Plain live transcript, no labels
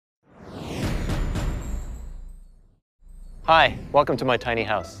Hi, welcome to my tiny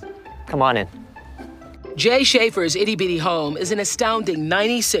house. Come on in. Jay Schaefer's itty-bitty home is an astounding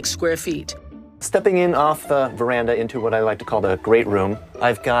 96 square feet. Stepping in off the veranda into what I like to call the great room,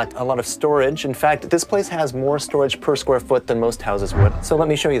 I've got a lot of storage. In fact, this place has more storage per square foot than most houses would. So let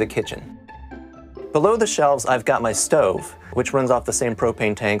me show you the kitchen. Below the shelves, I've got my stove, which runs off the same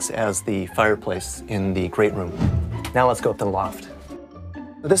propane tanks as the fireplace in the great room. Now let's go up to the loft.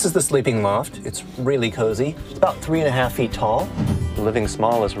 This is the sleeping loft. It's really cozy. It's about 3.5 feet tall. Living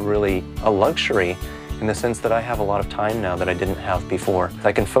small is really a luxury in the sense that I have a lot of time now that I didn't have before.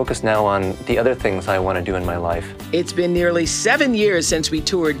 I can focus now on the other things I want to do in my life. It's been nearly 7 years since we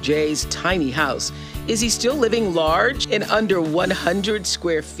toured Jay's tiny house. Is he still living large in under 100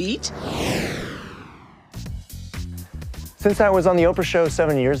 square feet? Since I was on the Oprah show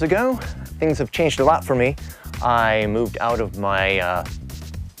 7 years ago, things have changed a lot for me. I moved out of my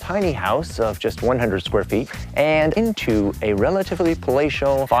tiny house of just 100 square feet and into a relatively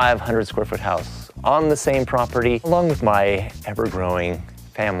palatial 500 square foot house on the same property, along with my ever-growing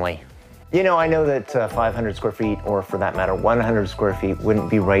family. You know, I know that 500 square feet, or for that matter, 100 square feet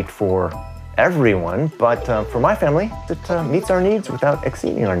wouldn't be right for everyone, but for my family, it meets our needs without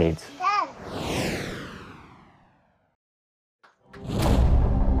exceeding our needs.